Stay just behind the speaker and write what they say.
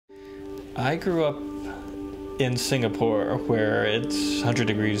I grew up in Singapore, where it's 100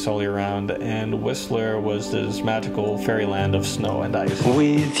 degrees all year round, and Whistler was this magical fairyland of snow and ice.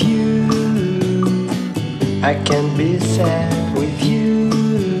 With you, I can be sad with you.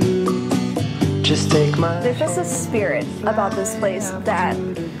 Just take my There's just a spirit about this place that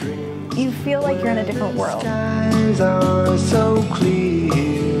you feel like you're in a different world. skies are so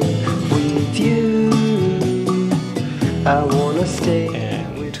clear. With you, I wanna stay. And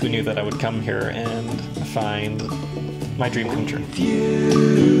who knew that I would come here and find my dream come true. With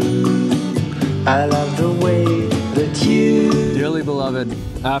you, I love the way that you. Dearly beloved,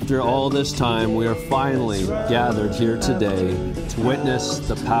 after all this time, we are finally gathered here today to witness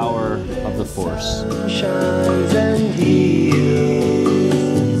the power of the Force. Shines and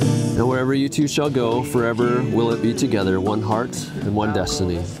heals. And wherever you two shall go, forever will it be together, one heart and one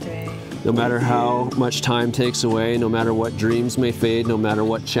destiny. No matter how much time takes away, no matter what dreams may fade, no matter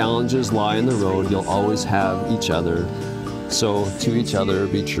what challenges lie in the road, you'll always have each other. So to each other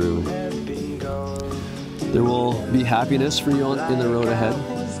be true. There will be happiness for you in the road ahead.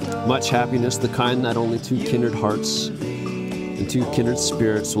 Much happiness, the kind that only two kindred hearts and two kindred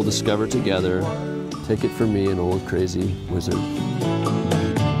spirits will discover together. Take it from me, an old crazy wizard.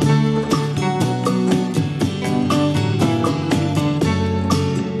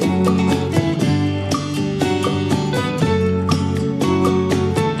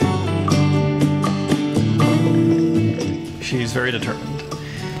 She's very determined,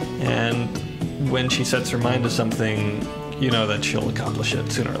 and when she sets her mind to something, you know that she'll accomplish it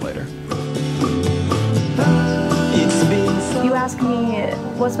sooner or later. It's been so You ask me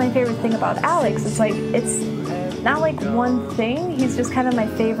what's my favorite thing about Alex, it's like, it's not like one thing. He's just kind of my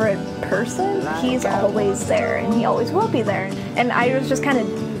favorite person. He's always there, and he always will be there. And I was just kind of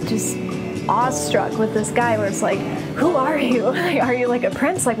just awestruck with this guy where it's like, who are you? Like, are you like a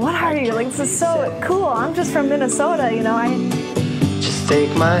prince? Like, what are you? Like, this is so cool. I'm just from Minnesota, you know. Just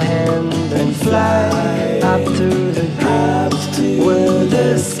take my hand and fly up to the clouds where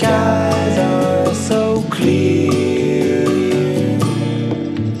the skies are so clear.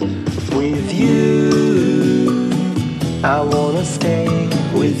 With you, I wanna stay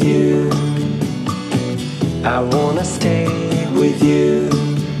with you. I wanna stay with you.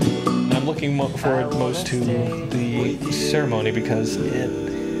 I'm looking forward most to the ceremony because it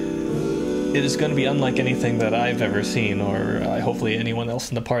is going to be unlike anything that I've ever seen, or hopefully anyone else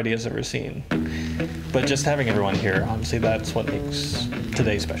in the party has ever seen. But just having everyone here, honestly, that's what makes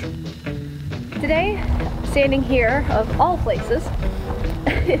today special. Today, standing here, of all places,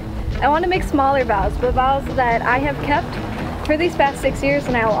 I want to make smaller vows, but vows that I have kept for these past 6 years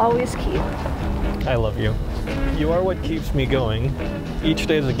and I will always keep. I love you. You are what keeps me going. Each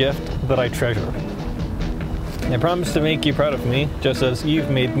day is a gift that I treasure. I promise to make you proud of me, just as you've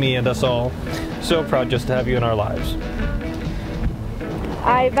made me and us all so proud just to have you in our lives.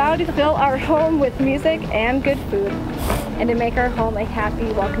 I vow to fill our home with music and good food, and to make our home a happy,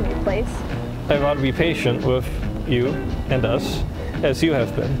 welcoming place. I vow to be patient with you and us, as you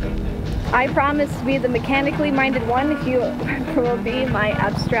have been. I promise to be the mechanically minded one if you will be my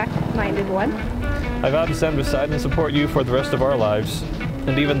abstract minded one. I vow to stand beside and support you for the rest of our lives,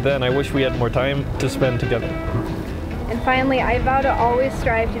 and even then I wish we had more time to spend together. And finally, I vow to always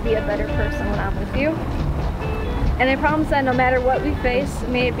strive to be a better person when I'm with you. And I promise that no matter what we face,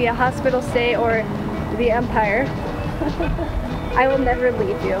 may it be a hospital stay or the Empire, I will never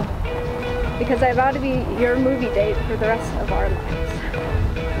leave you. Because I vow to be your movie date for the rest of our lives.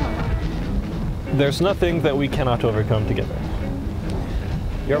 There's nothing that we cannot overcome together.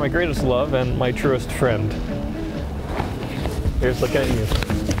 You're my greatest love and my truest friend. Here's a look at you.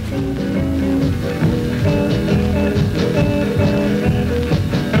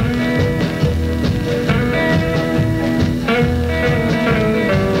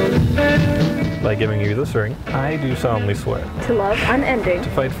 By giving you this ring, I do solemnly swear To love unending, to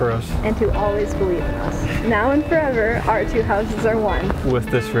fight for us. and to always believe in us. Now and forever, our two houses are one. With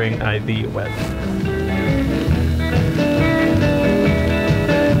this ring, I thee wed.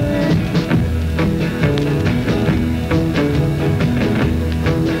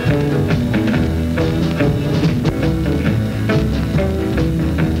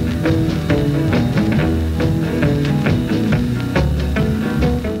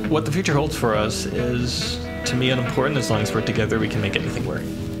 What the future holds for us is, to me, unimportant. As long as we're together, we can make anything work.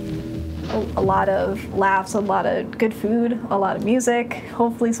 A lot of laughs, a lot of good food, a lot of music,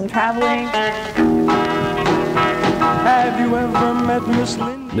 hopefully some traveling. Have you ever met Miss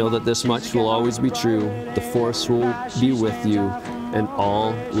Linda? Know that this much will always be true. The Force will be with you, and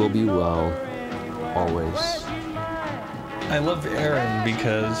all will be well, always. I love Erin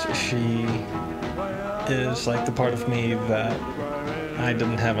because she is like the part of me that I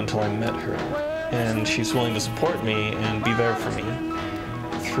didn't have until I met her. And she's willing to support me and be there for me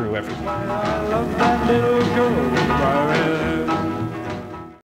through everything. I love that little girl driving